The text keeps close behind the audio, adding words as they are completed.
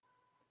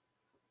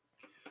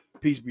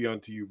Peace be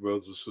unto you,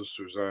 brothers and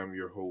sisters. I am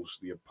your host,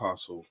 the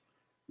Apostle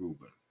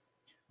Reuben.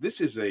 This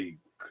is a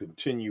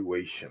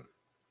continuation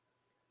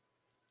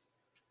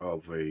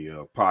of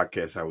a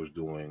podcast I was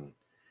doing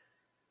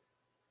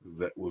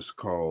that was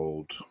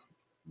called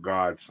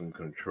God's in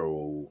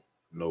Control,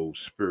 No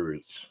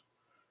Spirits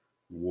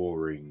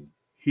Warring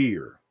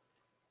Here.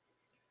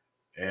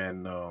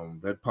 And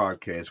that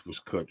podcast was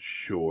cut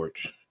short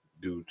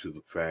due to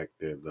the fact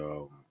that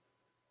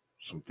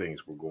some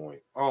things were going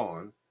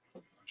on.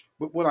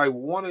 But what I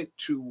wanted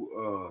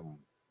to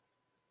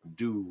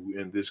do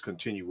in this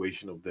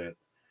continuation of that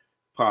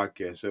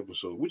podcast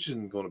episode, which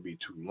isn't going to be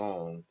too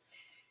long,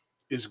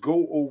 is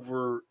go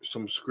over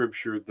some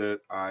scripture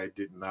that I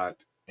did not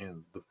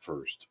in the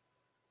first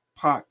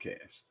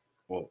podcast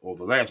or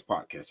the last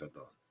podcast I've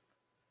done.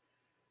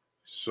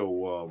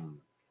 So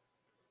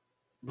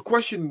the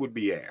question would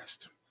be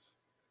asked: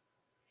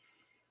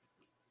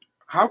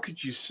 how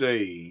could you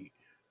say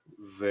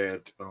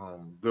that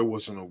there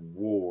wasn't a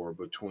war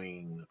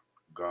between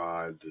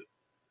God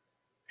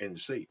and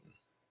Satan?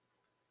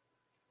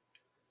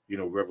 You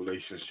know,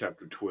 Revelations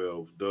chapter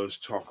 12 does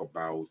talk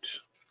about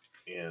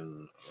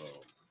in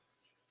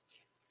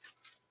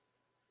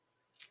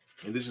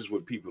and this is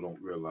what people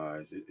don't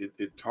realize.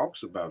 It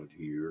talks about it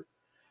here.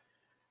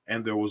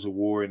 And there was a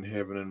war in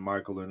heaven, and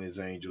Michael and his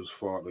angels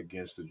fought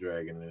against the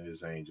dragon, and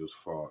his angels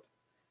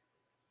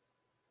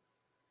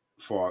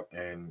fought,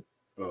 and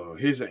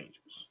his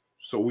angels.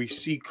 So we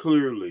see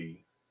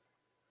clearly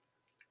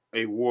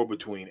a war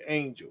between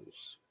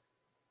angels.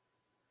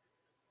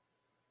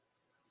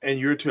 And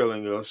you're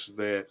telling us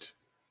that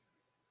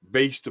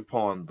based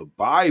upon the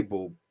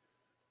Bible,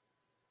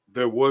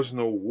 there was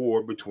no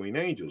war between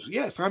angels.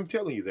 Yes, I'm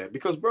telling you that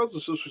because, brothers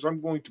and sisters, I'm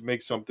going to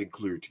make something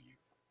clear to you.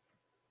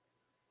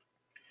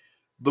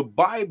 The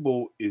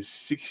Bible is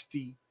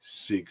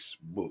 66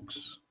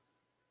 books.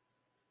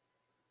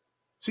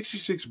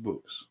 66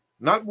 books,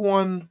 not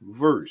one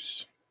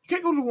verse. You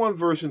can't go to one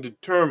verse and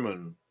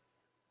determine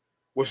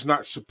what's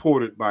not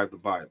supported by the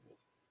Bible.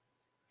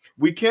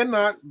 We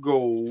cannot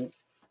go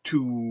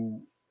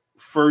to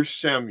 1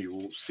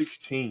 Samuel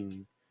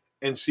 16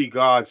 and see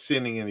God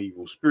sending an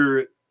evil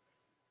spirit,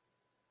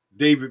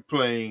 David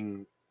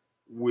playing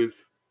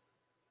with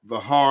the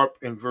harp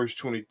in verse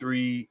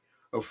 23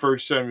 of 1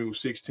 Samuel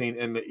 16,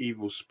 and the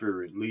evil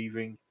spirit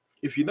leaving.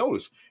 If you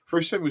notice,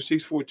 1 Samuel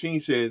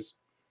 6:14 says,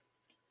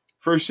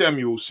 1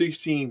 Samuel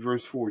 16,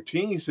 verse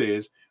 14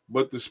 says,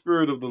 but the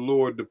Spirit of the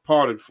Lord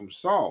departed from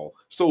Saul.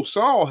 So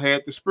Saul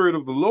had the Spirit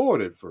of the Lord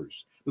at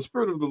first. The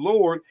Spirit of the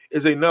Lord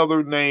is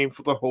another name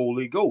for the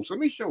Holy Ghost. Let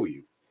me show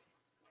you.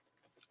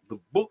 The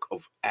book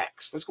of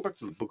Acts. Let's go back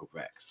to the book of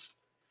Acts.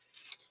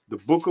 The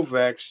book of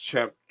Acts,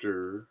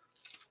 chapter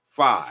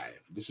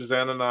 5. This is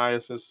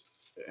Ananias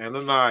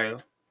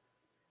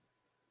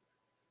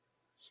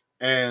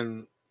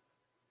and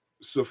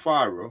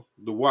Sapphira,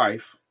 the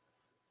wife.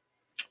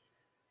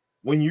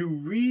 When you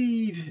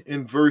read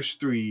in verse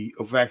 3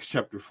 of Acts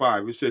chapter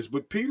 5, it says,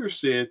 but Peter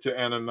said to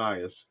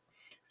Ananias,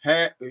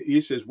 he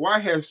says, why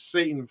has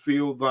Satan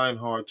filled thine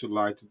heart to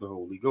lie to the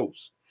Holy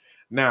Ghost?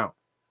 Now,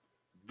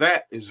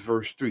 that is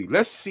verse 3.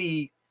 Let's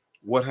see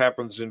what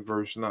happens in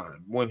verse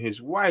 9 when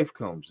his wife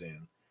comes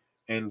in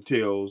and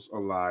tells a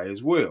lie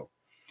as well.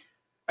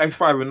 Acts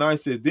 5:9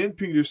 says, then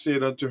Peter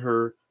said unto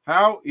her,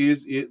 how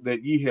is it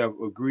that ye have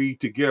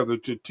agreed together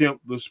to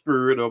tempt the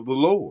Spirit of the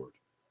Lord?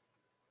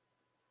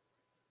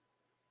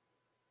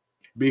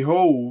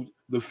 Behold,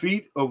 the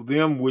feet of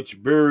them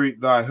which buried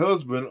thy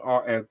husband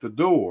are at the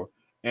door,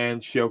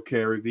 and shall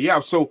carry thee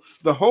out. So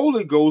the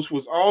Holy Ghost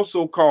was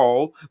also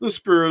called the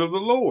Spirit of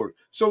the Lord.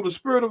 So the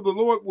Spirit of the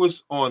Lord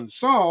was on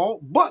Saul,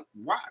 but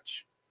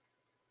watch.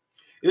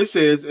 It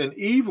says, an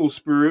evil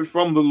spirit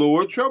from the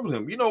Lord troubled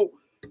him. You know,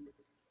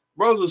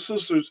 brothers and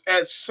sisters,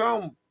 at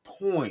some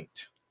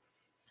point,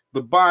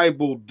 the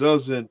Bible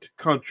doesn't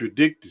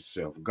contradict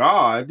itself.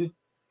 God,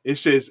 it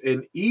says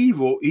an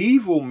evil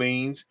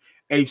means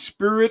a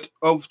spirit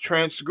of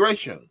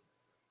transgression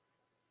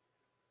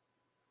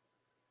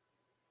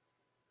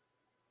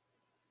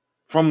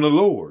from the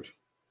Lord.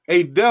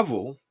 A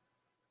devil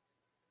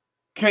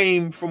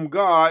came from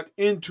God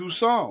into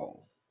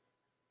Saul.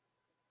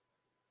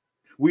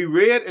 We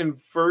read in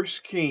 1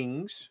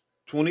 Kings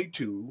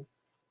 22,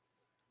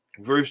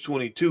 verse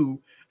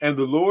 22, and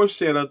the Lord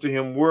said unto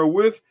him,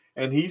 wherewith?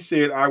 And he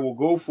said, I will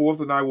go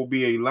forth, and I will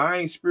be a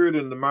lying spirit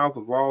in the mouth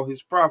of all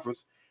his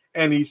prophets.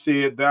 And he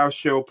said, thou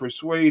shalt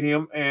persuade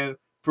him and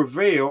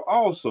prevail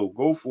also.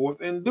 Go forth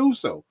and do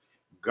so.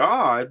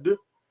 God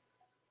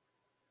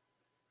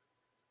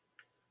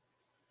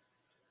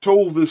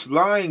told this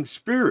lying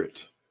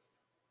spirit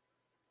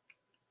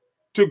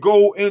to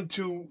go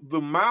into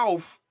the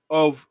mouth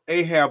of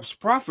Ahab's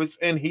prophets,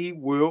 and he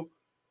will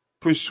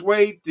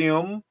persuade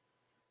them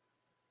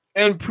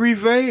and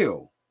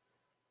prevail.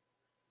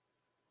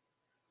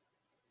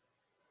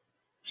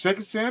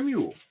 2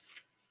 Samuel.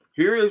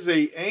 Here is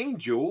an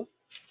angel.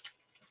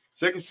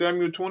 2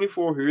 Samuel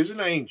 24. Here is an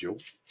angel.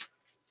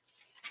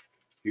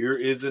 Here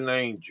is an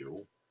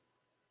angel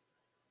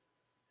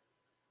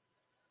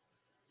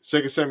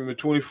 2 Samuel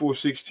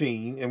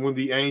 24:16, and when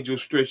the angel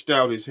stretched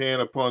out his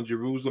hand upon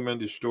Jerusalem and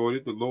destroyed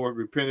it, the Lord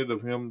repented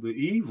of him the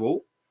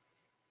evil.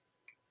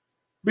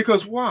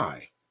 Because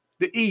why?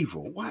 The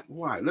evil.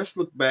 Why? Let's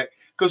look back.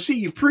 Because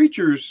see,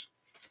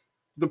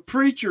 the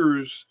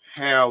preachers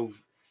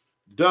have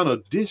done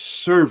a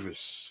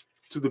disservice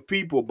to the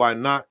people by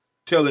not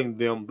telling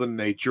them the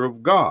nature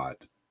of God.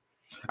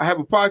 I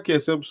have a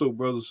podcast episode,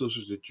 brothers and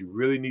sisters, that you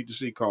really need to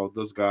see called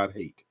Does God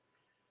Hate?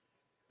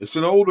 It's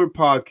an older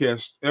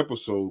podcast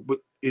episode, but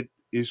it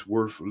is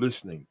worth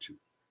listening to.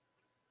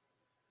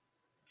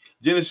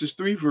 Genesis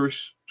 3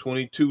 verse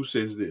 22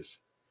 says this,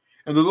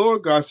 and the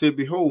Lord God said,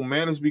 behold,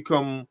 man has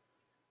become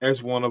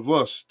as one of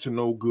us to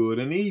know good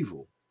and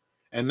evil.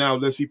 And now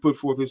lest he put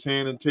forth his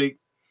hand and take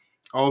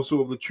also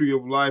of the tree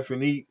of life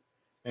and eat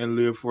and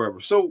live forever.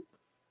 So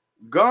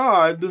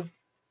God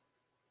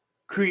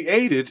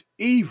created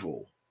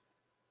evil.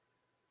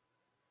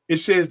 It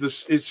says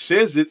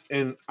it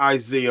in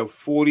Isaiah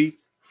 45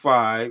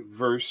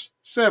 verse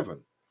 7.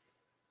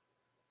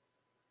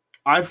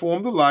 I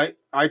form the light,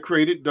 I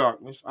created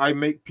darkness, I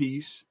make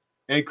peace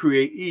and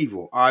create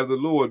evil. I, the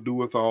Lord,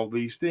 doeth all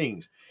these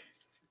things.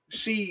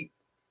 See,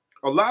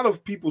 a lot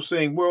of people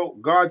saying, well,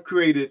 God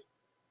created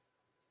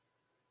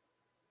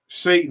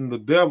Satan, the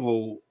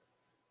devil.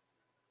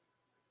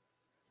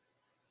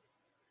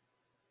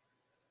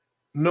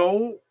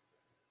 No,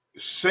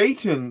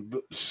 Satan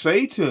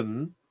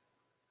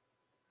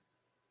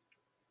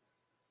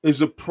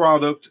is a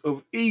product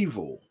of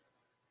evil.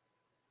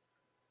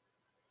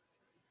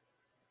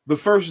 The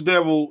first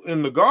devil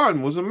in the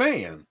garden was a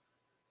man,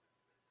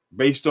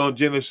 based on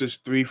Genesis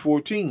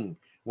 3:14,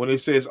 when it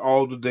says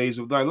all the days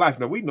of thy life.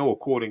 Now we know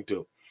according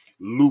to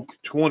Luke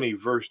 20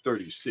 verse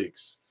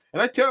 36.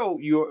 And I tell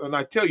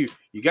you,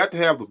 you got to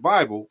have the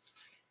Bible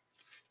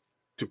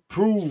to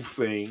prove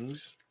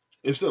things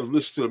instead of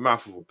listening to the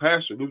mouth of a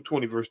pastor. Luke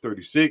 20 verse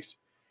 36,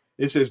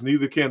 it says,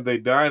 neither can they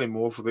die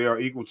anymore, for they are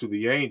equal to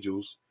the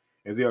angels,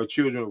 and they are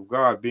children of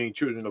God, being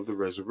children of the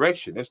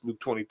resurrection. That's Luke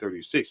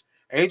 20:36.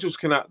 Angels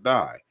cannot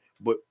die,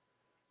 but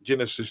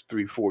Genesis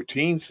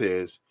 3:14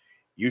 says,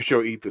 you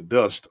shall eat the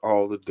dust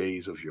all the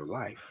days of your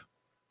life.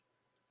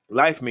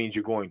 Life means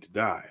you're going to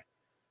die.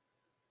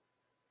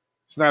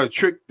 It's not a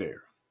trick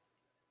there.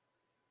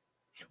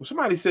 Well,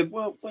 somebody said,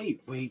 well,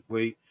 wait.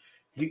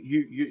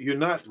 You're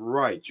not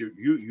right.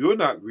 You're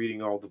not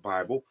reading all the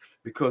Bible,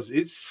 because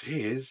it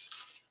says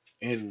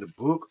in the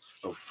book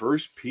of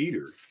First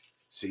Peter,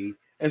 see,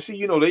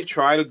 they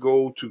try to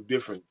go to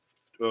different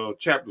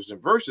chapters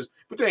and verses,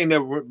 but they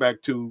never went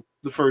back to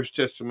the First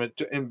Testament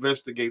to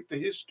investigate the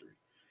history.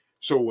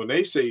 So when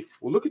they say,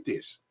 well, look at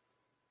this,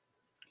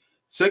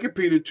 2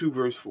 Peter 2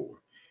 verse 4,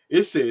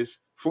 it says,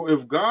 for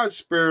if God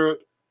spared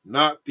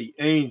not the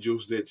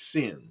angels that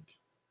sinned,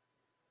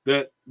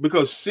 that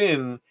because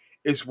sin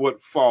is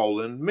what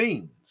fallen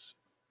means.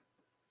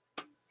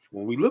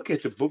 When we look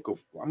at the book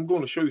of, I'm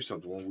going to show you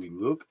something. When we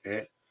look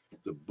at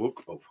the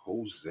book of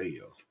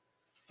Hosea,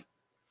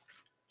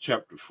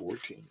 chapter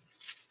 14,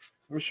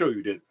 let me show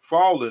you that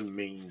fallen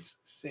means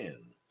sin.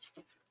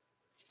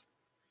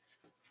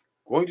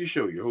 I'm going to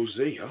show you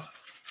Hosea,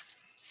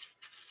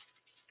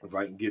 if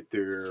I can get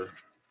there.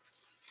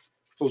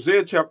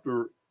 Hosea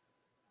chapter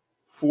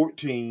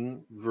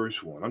 14,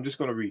 verse 1. I'm just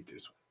going to read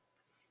this one.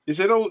 It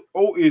said,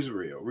 O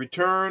Israel,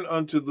 return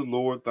unto the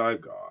Lord thy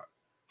God,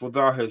 for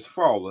thou hast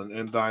fallen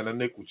in thine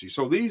iniquity.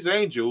 So these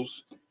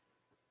angels,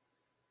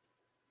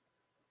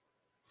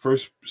 2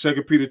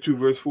 Peter 2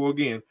 verse 4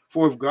 again,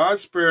 for if God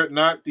spared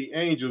not the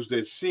angels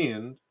that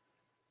sinned,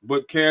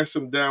 but cast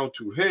them down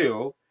to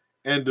hell,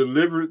 and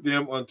delivered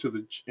them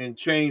in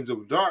chains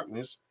of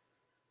darkness,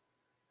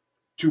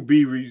 to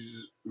be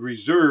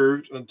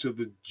reserved unto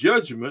the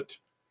judgment.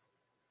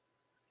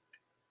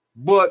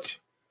 But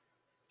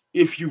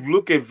if you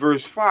look at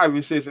verse 5,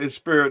 it says, and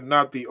spared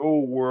not the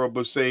old world,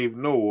 but saved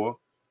Noah,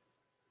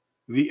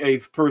 the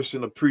eighth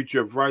person, a preacher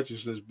of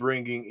righteousness,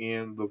 bringing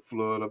in the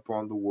flood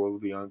upon the world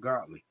of the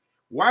ungodly.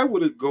 Why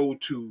would it go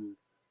to,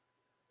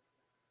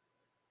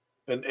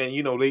 and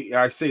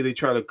I say they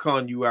try to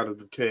con you out of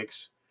the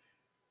text,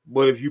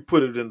 but if you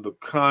put it in the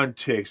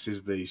context,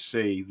 as they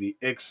say, the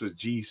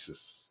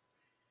exegesis,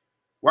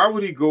 why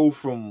would he go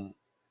from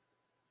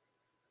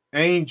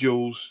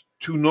angels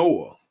to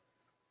Noah?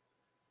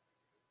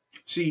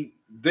 See,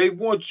 they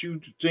want you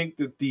to think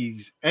that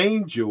these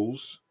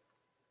angels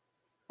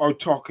are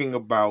talking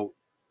about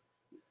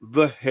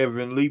the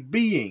heavenly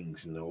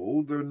beings.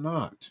 No, they're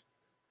not.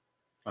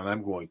 And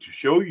I'm going to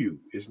show you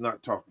it's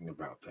not talking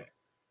about that.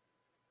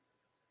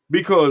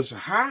 Because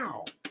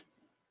how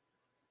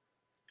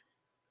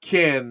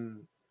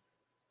can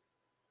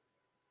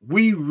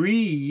we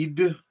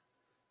read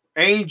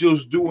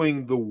angels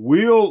doing the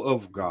will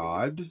of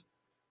God?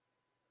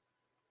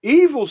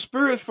 Evil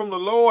spirits from the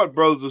Lord,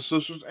 brothers and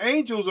sisters.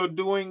 Angels are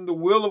doing the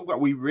will of God.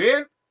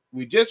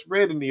 We just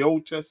read in the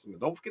Old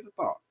Testament. Don't forget the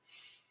thought.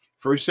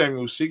 1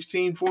 Samuel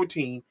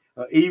 16:14,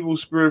 an evil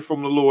spirit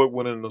from the Lord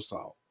went into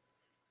Saul.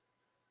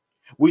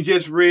 We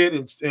just read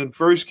in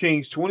 1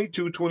 Kings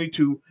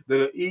 22:22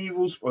 that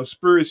a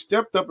spirit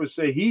stepped up and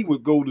said he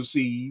would go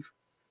deceive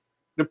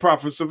the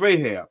prophets of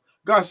Ahab.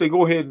 God said,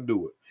 go ahead and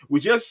do it. We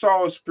just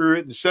saw a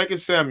spirit in 2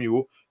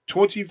 Samuel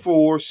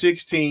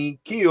 24:16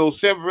 kill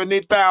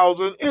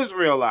 70,000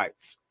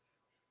 Israelites.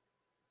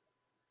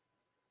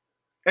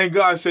 And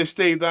God said,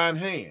 stay thine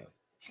hand.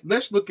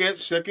 Let's look at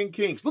 2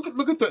 Kings. Look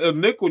at the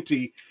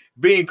iniquity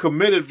being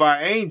committed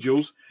by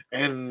angels,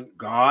 and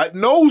God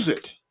knows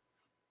it.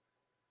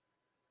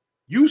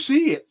 You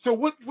see it. So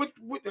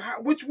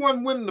which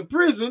one went into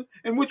prison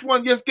and which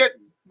one just kept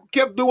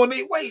doing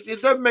it? Wait,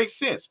 it doesn't make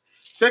sense.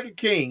 2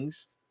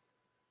 Kings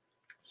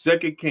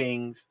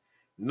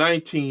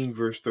 19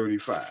 verse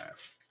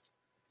 35.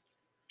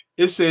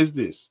 It says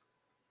this.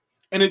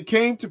 And it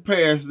came to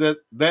pass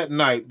that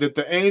night that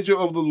the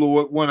angel of the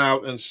Lord went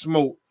out and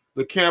smote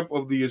the camp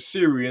of the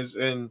Assyrians,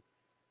 and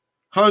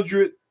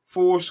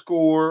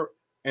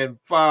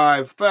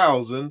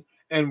 185,000,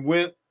 and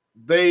when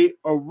they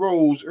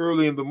arose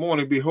early in the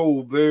morning,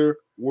 behold, there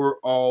were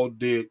all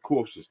dead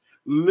corpses.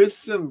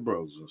 Listen,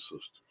 brothers and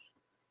sisters.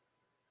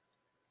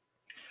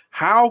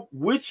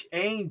 Which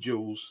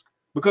angels,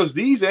 because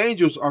these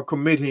angels are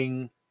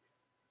committing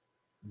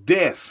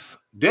death.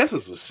 Death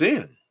is a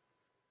sin.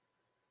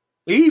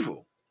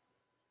 Evil.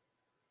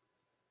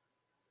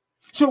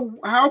 So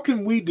how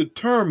can we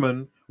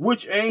determine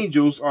which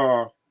angels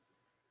are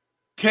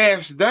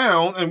cast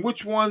down and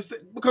which ones,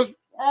 because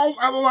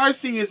all I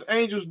see is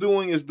angels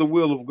doing is the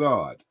will of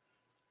God.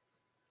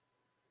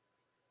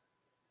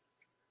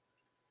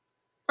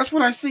 That's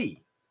what I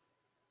see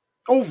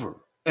over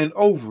and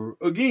over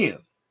again.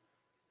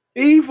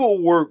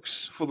 Evil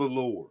works for the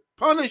Lord.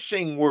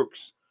 Punishing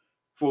works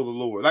for the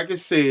Lord. Like it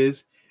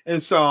says in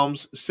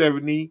Psalms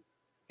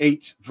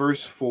 78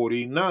 verse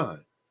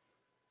 49.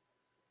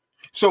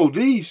 So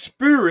these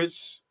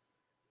spirits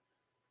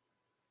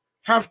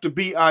have to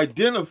be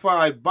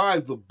identified by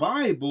the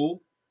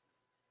Bible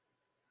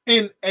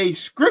in a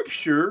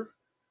scripture,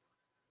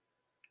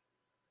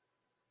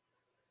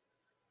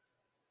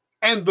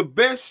 and the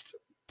best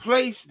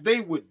place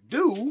they would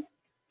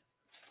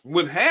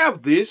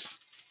have this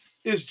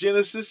is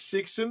Genesis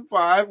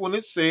 6:5, when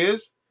it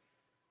says,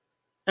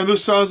 and the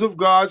sons of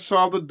God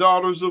saw the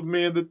daughters of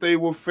men that they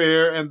were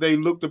fair, and they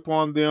looked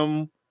upon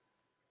them,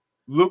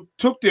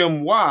 took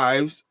them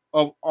wives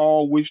of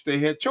all which they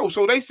had chose.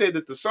 So they say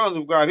that the sons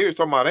of God here is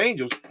talking about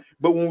angels,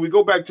 but when we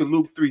go back to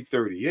Luke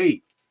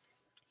 3:38,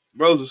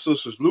 brothers and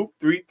sisters, Luke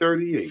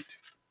 3:38,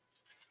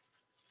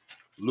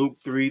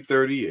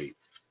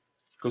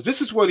 because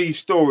this is where these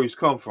stories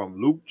come from.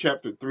 Luke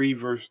chapter 3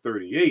 verse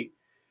 38.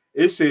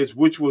 It says,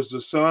 which was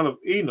the son of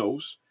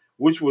Enos,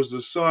 which was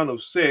the son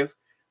of Seth,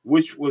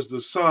 which was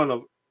the son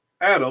of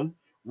Adam,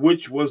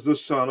 which was the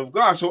son of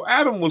God. So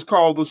Adam was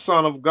called the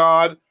son of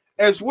God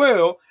as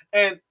well.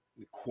 And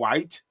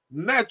quite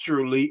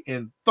naturally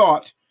in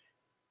thought,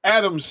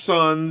 Adam's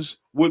sons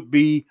would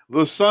be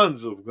the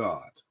sons of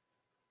God.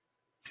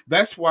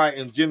 That's why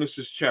in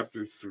Genesis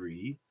chapter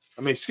 6,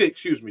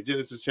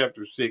 Genesis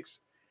chapter 6,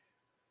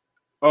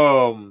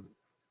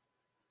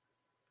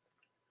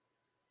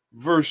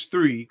 verse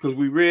 3, because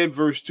we read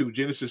verse 2,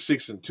 Genesis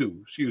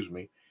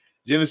 6:2,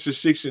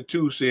 Genesis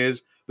 6:2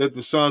 says that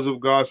the sons of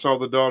God saw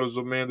the daughters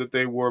of men that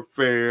they were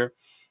fair,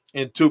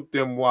 and took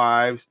them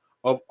wives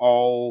of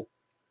all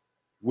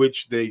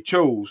which they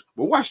chose.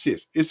 But watch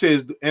this. It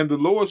says, and the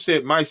Lord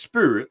said, my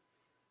spirit,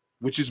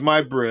 which is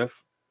my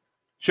breath,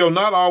 shall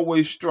not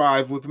always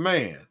strive with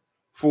man,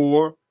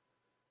 for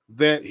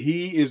that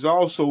he is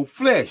also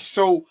flesh.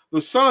 So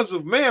the sons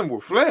of man were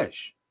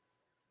flesh.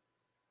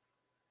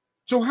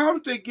 So how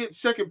did they get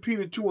 2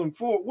 Peter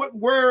 2:4?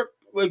 Where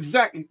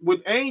exactly,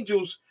 with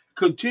angels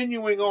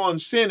continuing on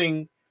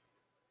sinning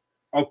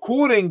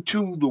according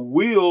to the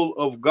will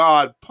of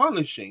God,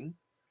 punishing,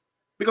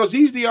 because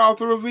he's the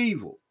author of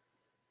evil.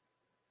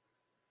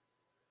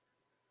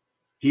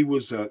 He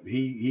was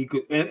he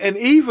could, and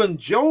even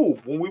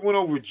Job, when we went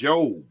over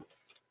Job,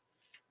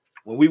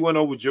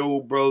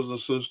 brothers and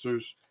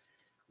sisters,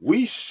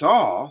 we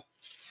saw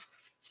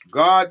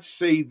God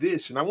say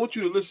this, and I want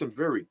you to listen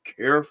very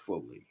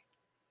carefully.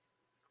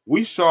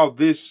 We saw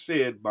this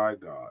said by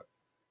God,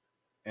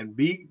 and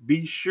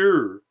be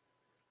sure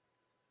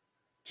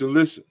to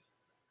listen.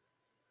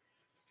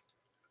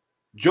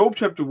 Job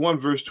chapter 1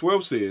 verse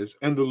 12 says,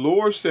 and the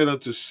Lord said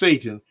unto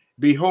Satan,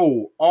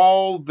 behold,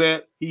 all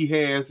that he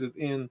has is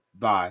in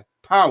thy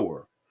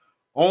power.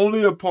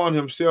 Only upon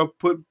himself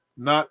put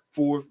not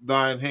forth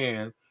thine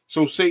hand.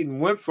 So Satan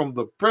went from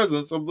the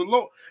presence of the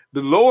Lord.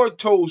 The Lord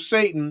told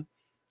Satan,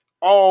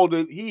 all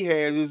that he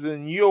has is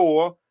in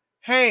your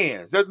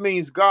hands. That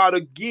means God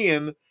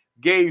again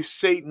gave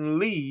Satan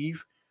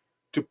leave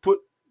to put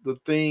the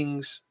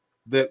things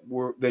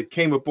that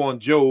came upon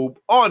Job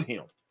on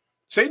him.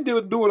 Satan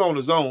didn't do it on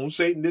his own.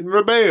 Satan didn't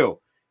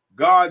rebel.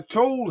 God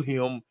told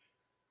him,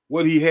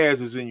 what he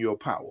has is in your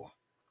power.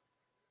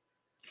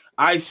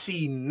 I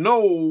see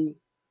no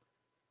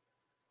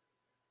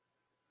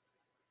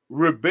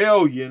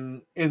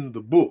rebellion in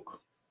the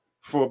book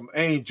from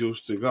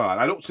angels to God.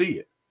 I don't see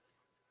it.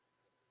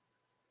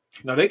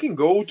 Now they can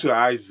go to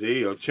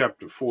Isaiah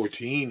chapter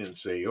 14 and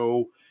say,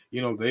 oh,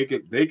 they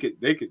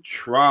could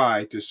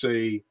try to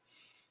say,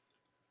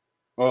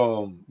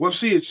 well,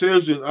 see, it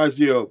says in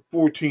Isaiah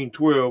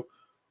 14:12,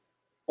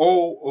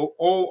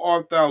 oh,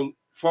 art thou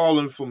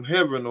fallen from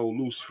heaven, O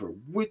Lucifer?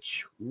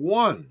 Which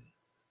one?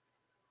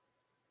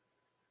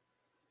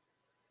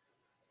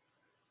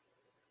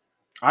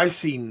 I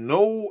see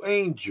no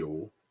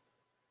angel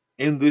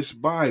in this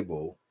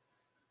Bible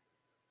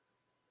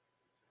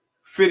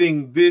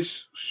fitting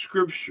this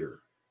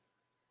scripture.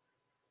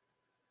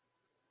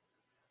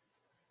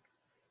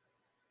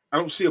 I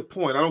don't see a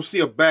point. I don't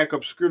see a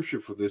backup scripture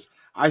for this.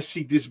 I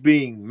see this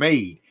being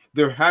made.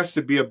 There has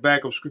to be a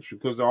backup scripture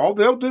because all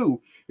they'll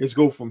do is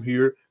go from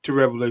here to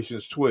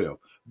Revelations 12.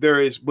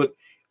 But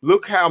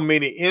look how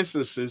many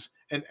instances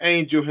an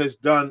angel has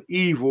done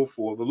evil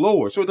for the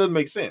Lord. So it doesn't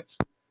make sense.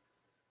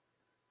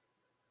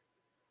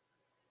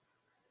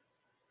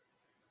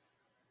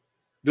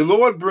 The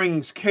Lord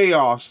brings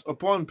chaos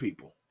upon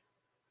people.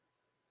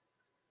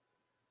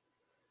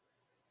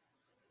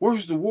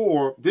 Where's the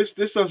war? This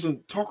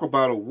doesn't talk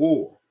about a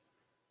war.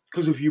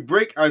 Because if you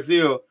break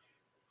Isaiah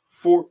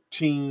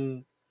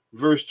 14,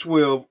 verse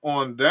 12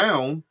 on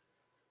down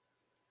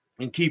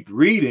and keep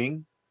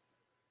reading,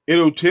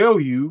 it'll tell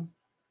you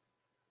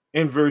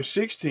in verse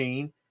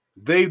 16,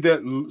 they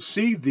that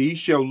see thee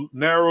shall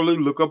narrowly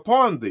look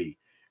upon thee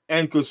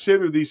and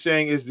consider thee,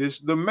 saying, is this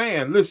the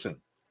man?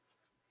 Listen.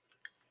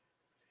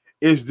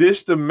 Is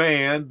this the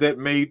man that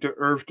made the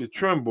earth to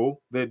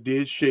tremble, that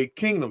did shake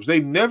kingdoms? They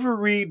never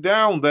read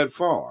down that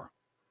far.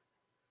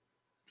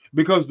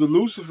 Because the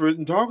Lucifer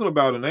isn't talking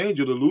about an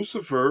angel.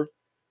 Lucifer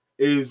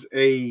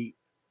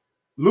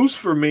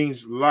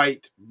means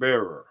light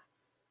bearer.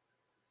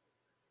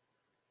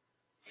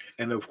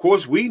 And of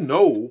course, we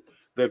know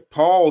that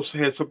Paul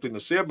had something to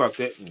say about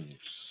that in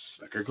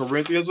 2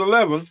 Corinthians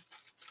 11.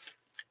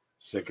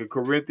 2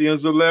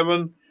 Corinthians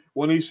 11,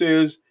 when he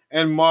says,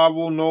 and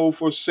marvel no,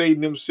 for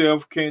Satan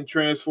himself can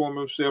transform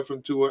himself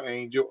into an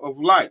angel of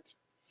light.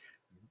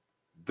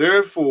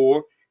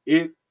 Therefore,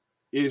 it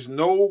is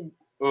no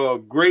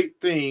great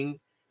thing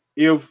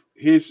if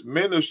his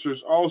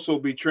ministers also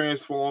be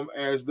transformed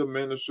as the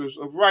ministers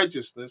of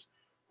righteousness,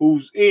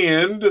 whose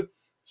end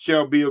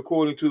shall be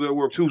according to their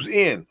works. Whose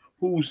end?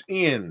 Whose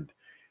end?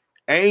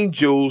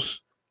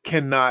 Angels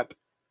cannot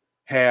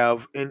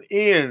have an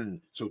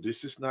end. So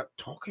this is not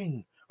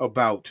talking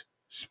about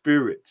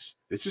spirits.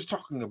 This is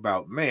talking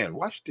about man.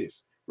 Watch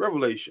this.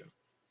 Revelation.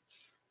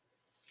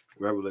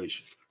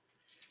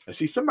 And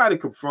see, somebody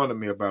confronted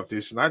me about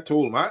this, and I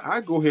told him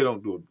I go ahead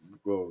and do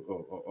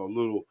a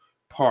little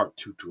part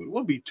two to it. It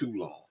won't be too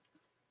long.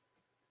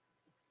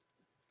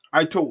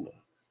 I told him.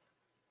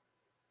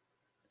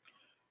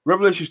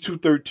 Revelations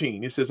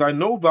 2:13, it says, I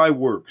know thy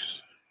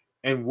works,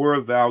 and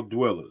where thou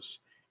dwellest,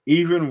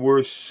 even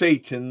where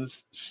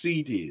Satan's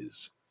seat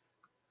is.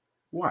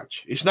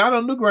 Watch. It's not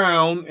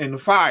underground in the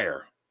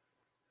fire.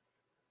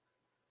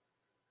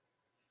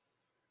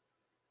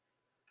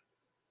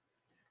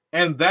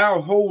 And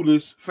thou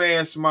holdest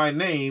fast my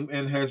name,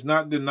 and hast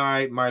not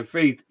denied my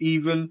faith,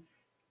 even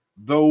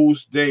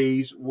those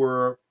days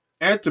where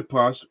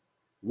Antipas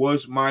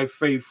was my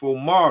faithful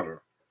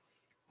martyr,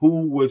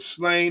 who was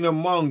slain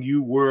among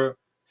you where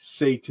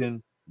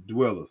Satan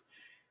dwelleth.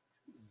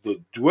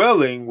 The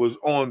dwelling was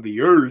on the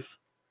earth,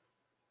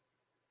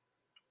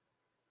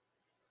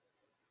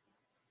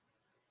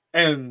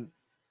 and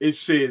it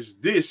says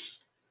this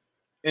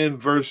in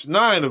verse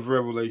 9 of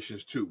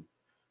Revelations 2.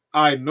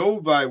 I know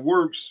thy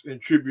works in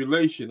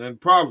tribulation and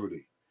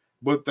poverty,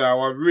 but thou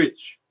art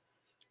rich.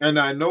 And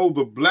I know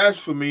the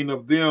blasphemy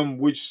of them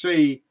which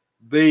say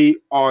they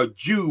are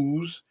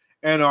Jews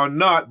and are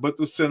not, but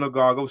the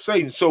synagogue of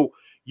Satan. So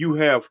you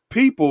have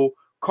people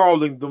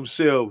calling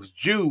themselves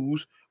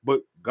Jews,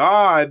 but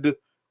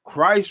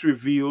Christ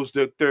reveals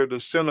that they're the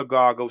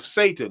synagogue of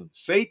Satan.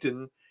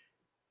 Satan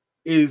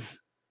is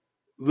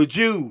the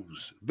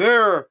Jews.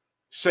 They're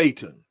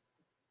Satan.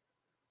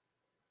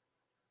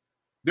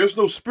 There's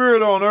no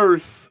spirit on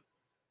earth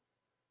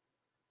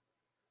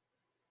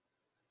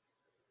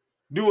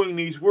doing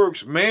these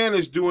works. Man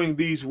is doing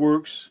these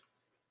works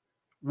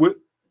with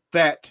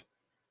that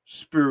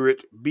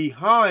spirit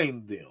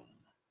behind them.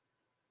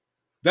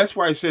 That's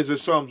why it says in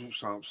Psalms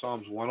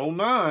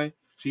 109.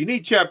 So you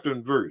need chapter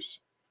and verse.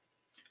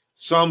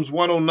 Psalms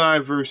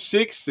 109 verse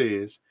 6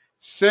 says,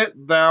 set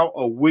thou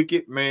a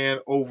wicked man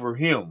over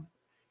him,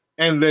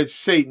 and let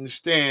Satan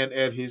stand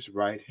at his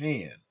right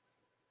hand.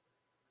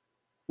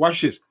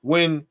 Watch this.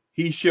 When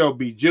he shall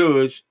be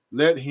judged,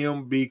 let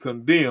him be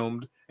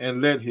condemned,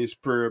 and let his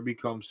prayer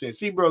become sin.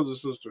 See,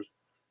 brothers and sisters,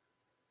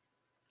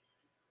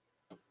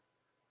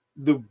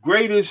 the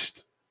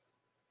greatest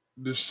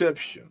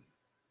deception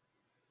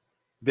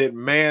that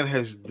man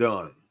has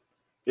done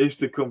is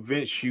to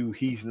convince you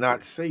he's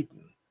not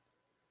Satan.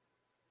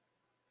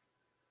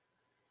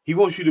 He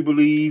wants you to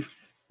believe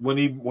when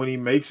he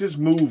makes his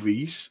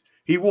movies,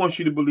 he wants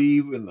you to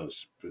believe in the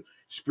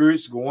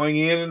spirits going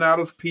in and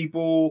out of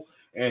people,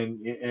 and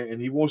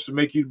he wants to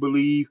make you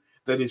believe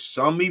that it's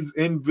some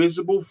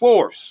invisible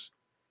force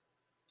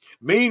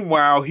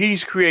Meanwhile,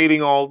 he's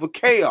creating all the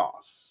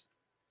chaos.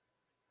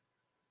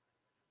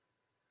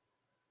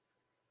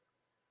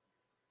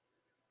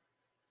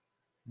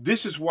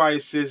 This is why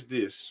it says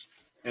this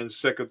in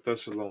 2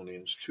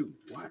 Thessalonians 2.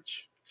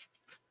 Watch.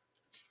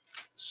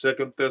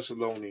 2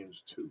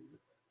 Thessalonians 2.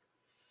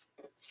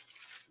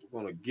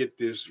 We're going to get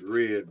this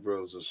read,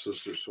 brothers and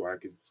sisters, so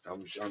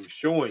I'm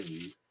showing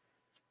you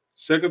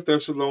 2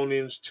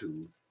 Thessalonians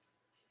 2.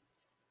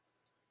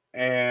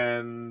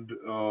 And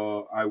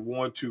I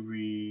want to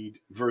read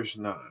verse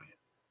 9.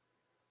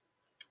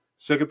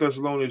 2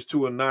 Thessalonians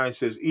 2 and 9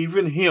 says,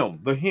 even him,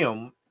 the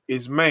him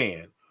is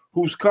man,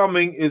 whose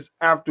coming is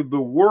after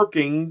the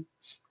workings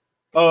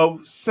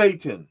of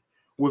Satan.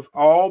 With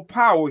all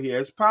power, he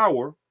has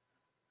power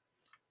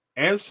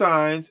and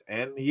signs,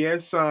 and he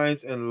has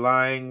signs and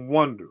lying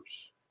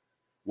wonders.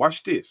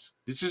 Watch this.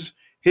 This is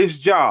his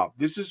job.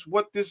 This is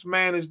what this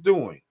man is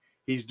doing.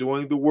 He's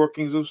doing the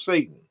workings of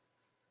Satan.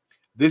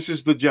 This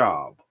is the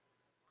job.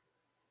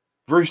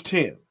 Verse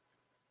 10.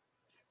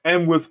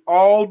 And with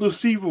all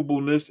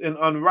deceivableness and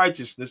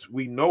unrighteousness,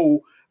 we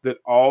know that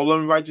all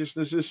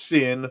unrighteousness is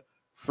sin.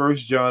 1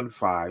 John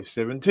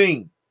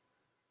 5:17.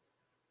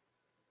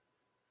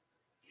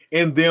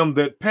 In them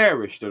that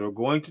perish, that are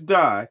going to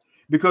die,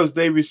 because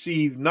they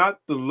receive not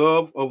the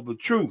love of the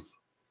truth,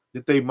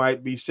 that they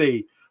might be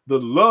saved. The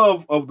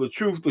love of the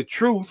truth,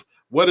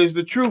 what is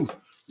the truth?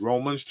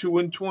 Romans 2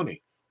 and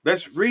 20.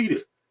 Let's read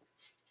it.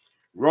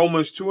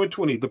 Romans 2 and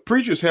 20. The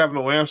preachers have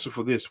no answer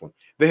for this one.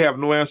 They have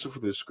no answer for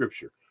this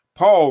scripture.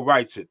 Paul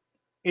writes it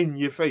in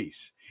your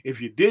face. If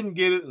you didn't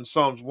get it in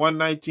Psalms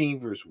 119,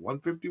 verse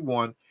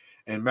 151,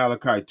 and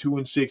Malachi 2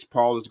 and 6,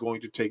 Paul is going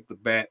to take the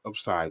bat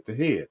upside the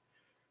head.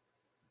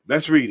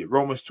 Let's read it.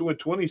 Romans 2 and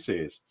 20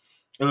 says,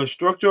 an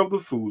instructor of the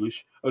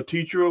foolish, a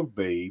teacher of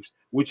babes,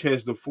 which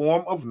has the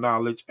form of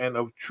knowledge and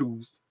of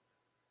truth,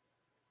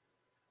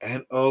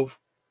 and of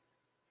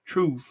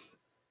truth,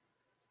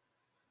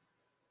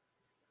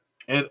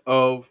 and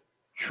of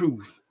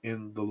truth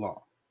in the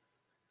law.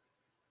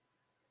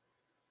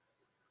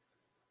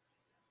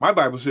 My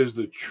Bible says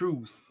the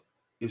truth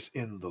is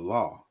in the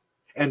law.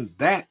 And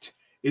that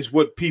is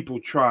what people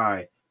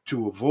try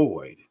to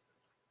avoid.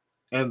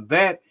 And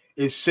that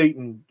is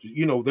Satan.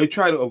 You know, they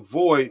try to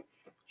avoid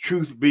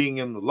truth being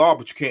in the law,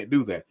 but you can't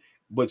do that.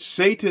 But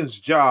Satan's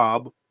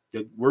job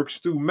that works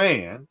through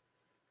man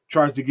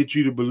tries to get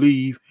you to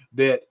believe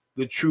that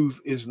the truth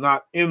is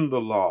not in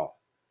the law.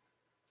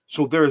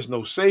 So there is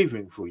no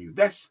saving for you.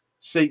 That's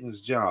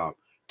Satan's job,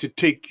 to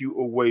take you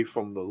away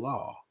from the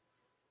law.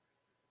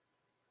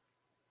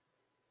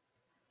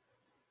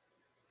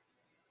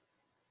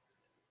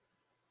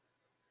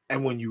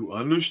 And when you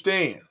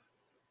understand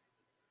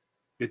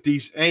that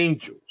these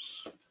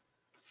angels,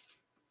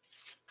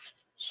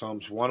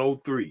 Psalms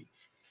 103,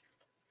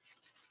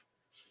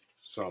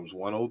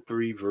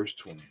 verse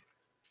 20,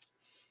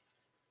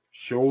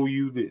 show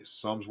you this.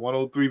 Psalms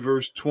 103,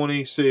 verse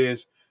 20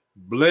 says,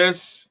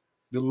 bless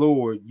the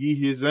Lord, ye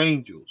his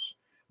angels,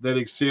 that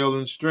excel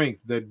in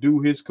strength, that do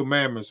his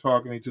commandments,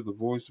 hearkening to the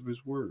voice of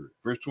his word.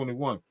 Verse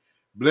 21,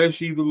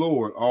 bless ye the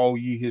Lord, all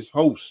ye his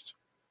host,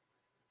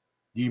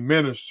 ye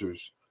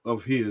ministers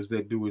of his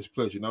that do his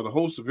pleasure. Now the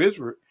host of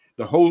Israel,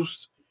 the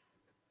host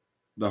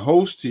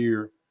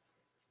here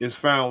is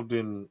found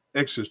in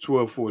Exodus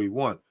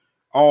 12:41.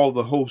 All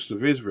the hosts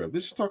of Israel.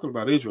 This is talking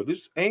about Israel.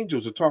 These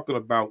angels are talking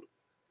about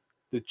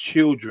the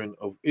children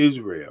of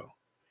Israel.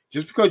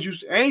 Just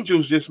because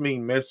angels just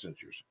mean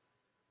messengers.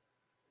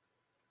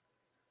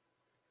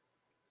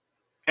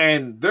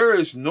 And there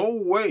is no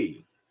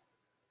way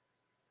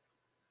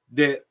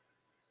that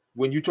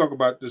when you talk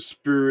about the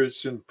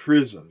spirits in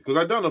prison, because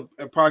I've done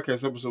a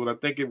podcast episode, I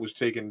think it was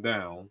taken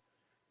down,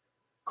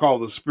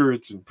 called The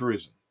Spirits in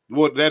Prison.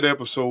 What that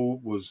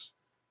episode was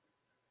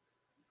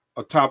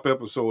a top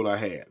episode I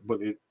had,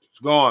 but it's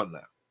gone now.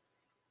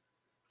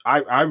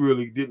 I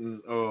really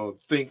didn't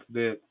think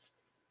that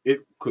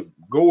it could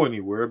go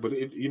anywhere, but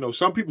it, you know,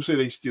 some people say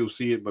they still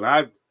see it, but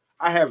I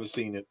haven't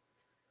seen it.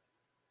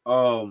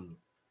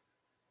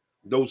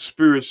 Those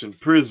spirits in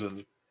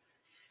prison,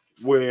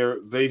 where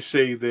they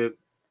say that,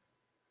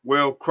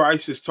 well,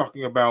 Christ is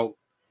talking about,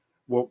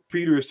 well,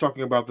 Peter is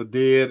talking about the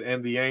dead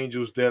and the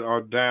angels that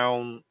are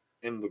down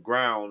in the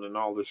ground and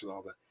all this and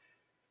all that.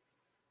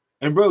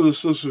 And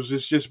brothers and sisters,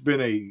 it's just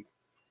been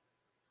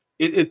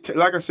it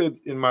like I said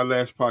in my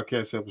last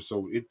podcast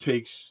episode, it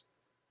takes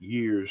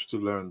years to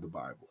learn the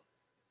Bible.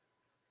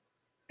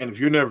 And if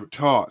you're never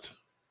taught,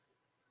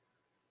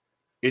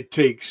 it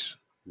takes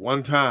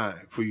one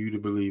time for you to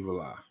believe a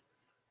lie.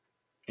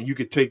 And you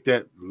could take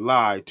that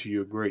lie to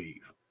your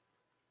grave.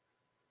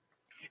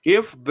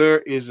 If there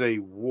is a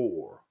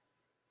war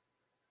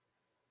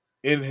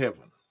in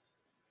heaven,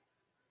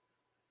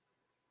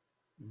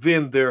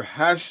 then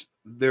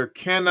there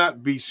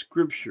cannot be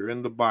scripture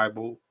in the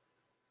Bible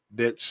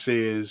that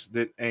says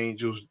that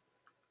angels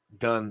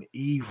done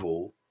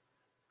evil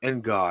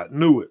and God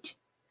knew it.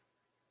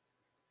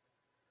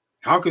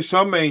 How could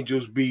some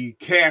angels be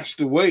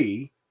cast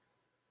away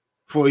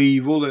for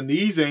evil, and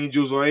these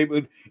angels are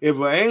able, if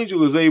an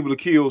angel is able to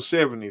kill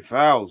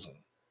 70,000,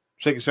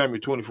 2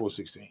 Samuel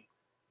 24:16.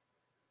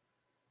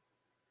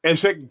 And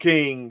 2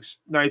 Kings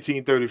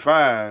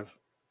 19:35,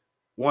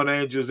 one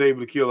angel is able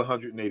to kill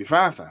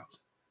 185,000.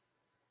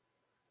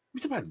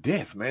 We talking about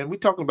death, man. We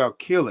talking about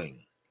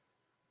killing.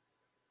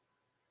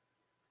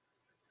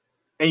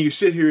 And you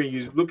sit here and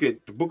you look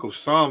at the book of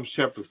Psalms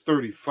chapter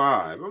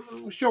 35. I'm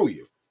going to show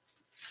you.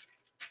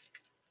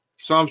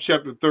 Psalms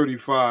chapter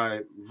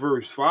 35,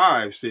 verse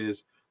 5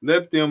 says,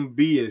 let them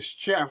be as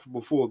chaff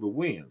before the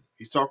wind.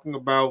 He's talking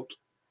about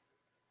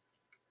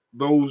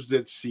those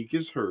that seek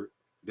his hurt,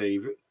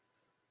 David.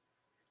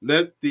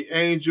 Let the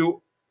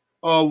angel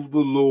of the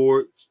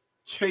Lord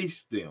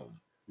chase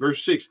them.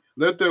 Verse 6,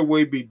 let their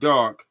way be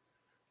dark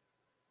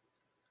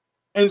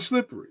and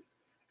slippery,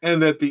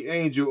 and let the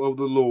angel of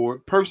the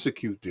Lord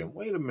persecute them.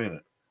 Wait a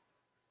minute.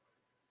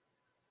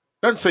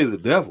 It doesn't say the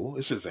devil,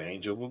 it says the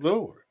angel of the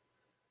Lord.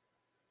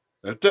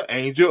 Let the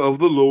angel of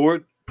the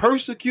Lord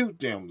persecute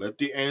them. Let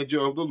the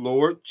angel of the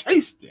Lord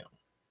chase them.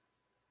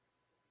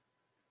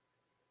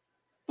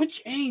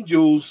 Which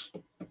angels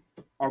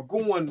are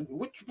going?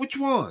 Which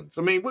ones?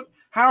 I mean,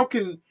 how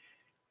can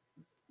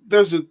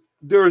there's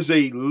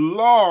a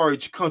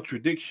large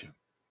contradiction,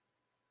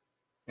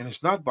 and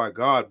it's not by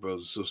God,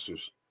 brothers and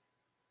sisters.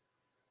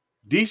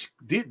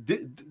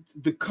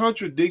 The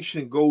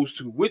contradiction goes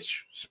to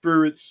which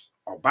spirits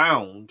are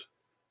bound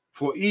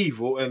for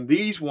evil, and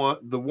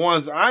the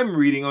ones I'm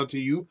reading unto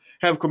you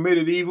have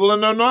committed evil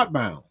and are not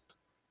bound.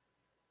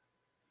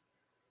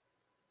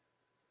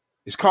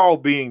 It's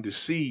called being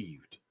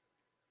deceived.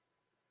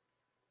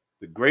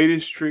 The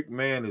greatest trick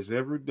man has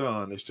ever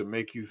done is to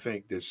make you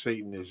think that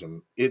Satan is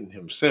in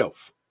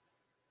himself.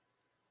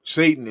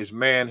 Satan is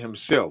man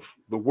himself,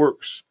 the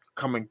works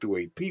coming through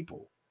a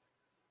people.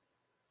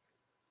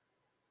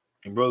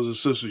 And brothers and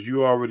sisters,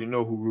 you already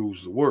know who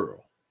rules the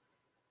world.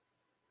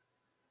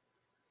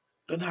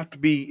 Doesn't have to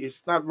be,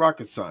 it's not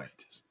rocket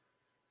science.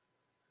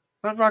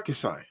 Not rocket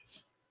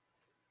science.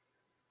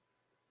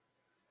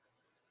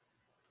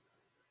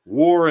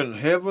 War in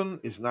heaven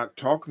is not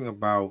talking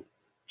about,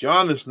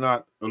 John is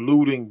not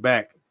alluding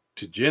back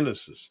to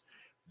Genesis.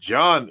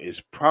 John is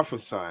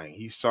prophesying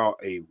he saw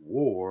a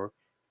war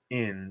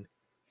in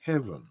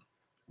heaven.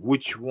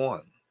 Which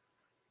one?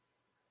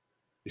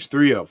 It's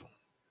three of them.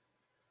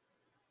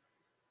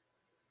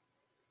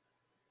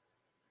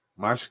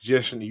 My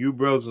suggestion to you,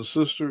 brothers and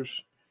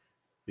sisters,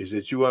 is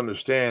that you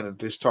understand that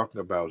this is talking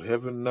about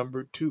heaven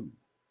number 2.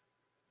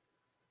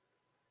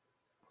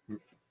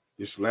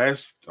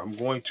 I'm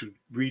going to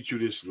read you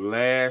this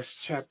last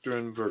chapter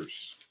and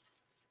verse,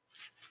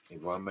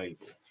 if I'm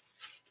able.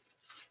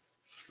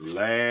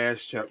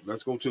 Last chapter.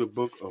 Let's go to the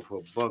book of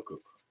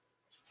Habakkuk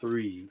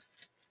 3,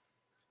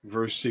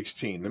 verse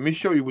 16. Let me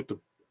show you what the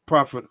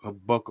prophet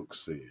Habakkuk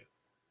said.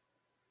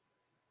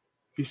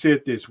 He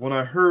said this, when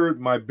I heard,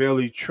 my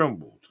belly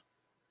trembled,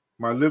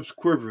 my lips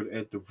quivered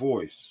at the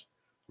voice,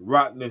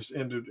 rottenness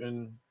entered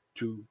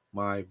into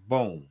my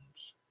bones,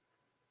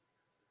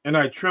 and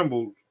I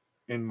trembled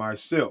in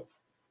myself,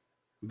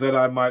 that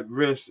I might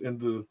rest in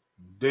the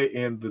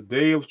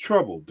day of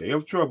trouble,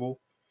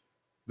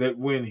 that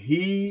when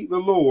he, the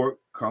Lord,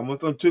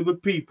 cometh unto the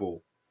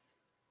people,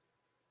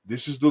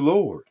 this is the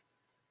Lord,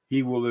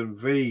 he will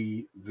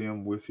invade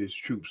them with his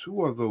troops.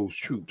 Who are those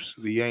troops?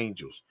 The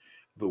angels.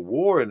 The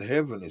war in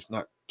heaven is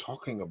not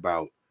talking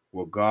about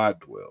where God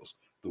dwells.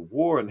 The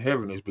war in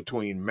heaven is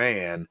between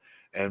man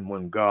and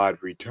when God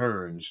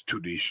returns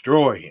to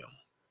destroy him.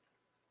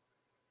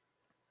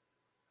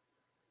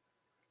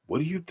 What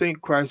do you think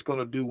Christ's going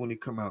to do when he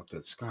come out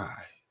that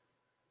sky?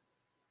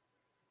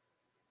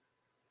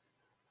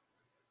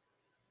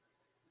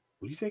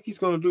 What do you think he's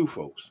going to do,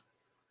 folks?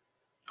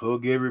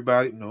 Hug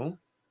everybody? No.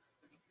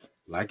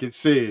 Like it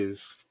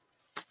says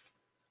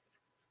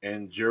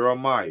in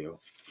Jeremiah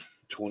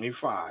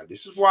 25.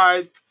 This is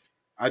why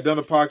I done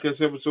a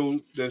podcast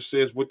episode that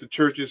says what the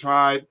churches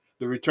hide,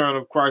 the return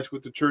of Christ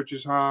with the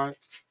churches hide.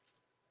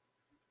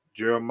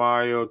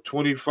 Jeremiah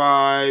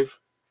 25,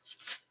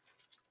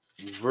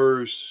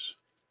 verse.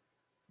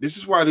 This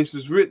is why this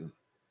is written.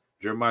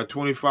 Jeremiah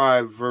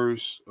 25,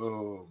 verse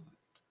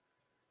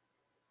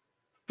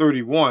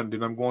 31.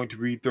 Then I'm going to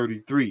read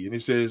 33. And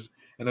it says,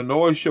 and a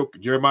noise shall,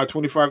 Jeremiah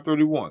 25,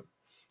 31.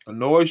 A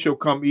noise shall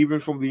come even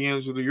from the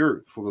ends of the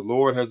earth, for the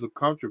Lord has a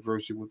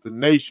controversy with the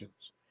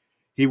nations.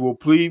 He will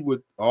plead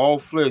with all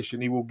flesh,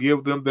 and he will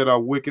give them that are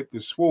wicked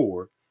the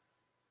sword,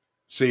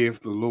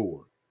 saith the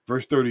Lord.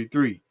 Verse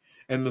 33,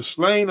 and the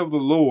slain of the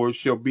Lord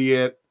shall be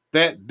at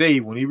that day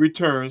when he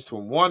returns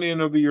from one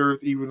end of the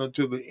earth even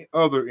unto the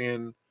other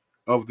end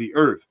of the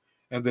earth,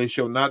 and they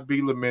shall not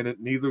be lamented,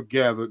 neither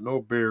gathered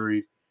nor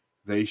buried.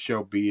 They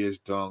shall be as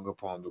dung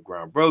upon the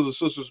ground. Brothers and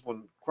sisters,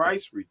 when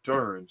Christ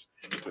returns,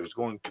 there's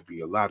going to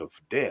be a lot of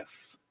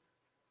death.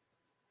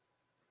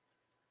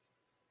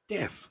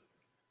 Death.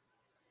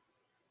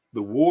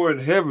 The war in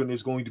heaven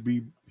is going to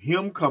be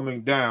him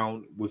coming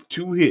down with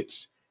 2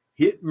 hits.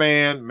 Hit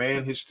man,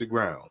 man hits the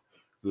ground.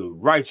 The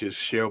righteous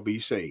shall be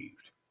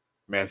saved.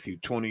 Matthew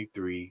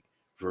 23,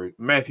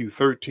 Matthew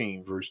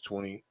 13, verse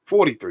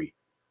 43.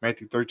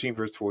 Matthew 13,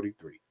 verse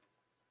 43.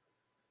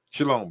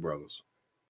 Shalom, brothers.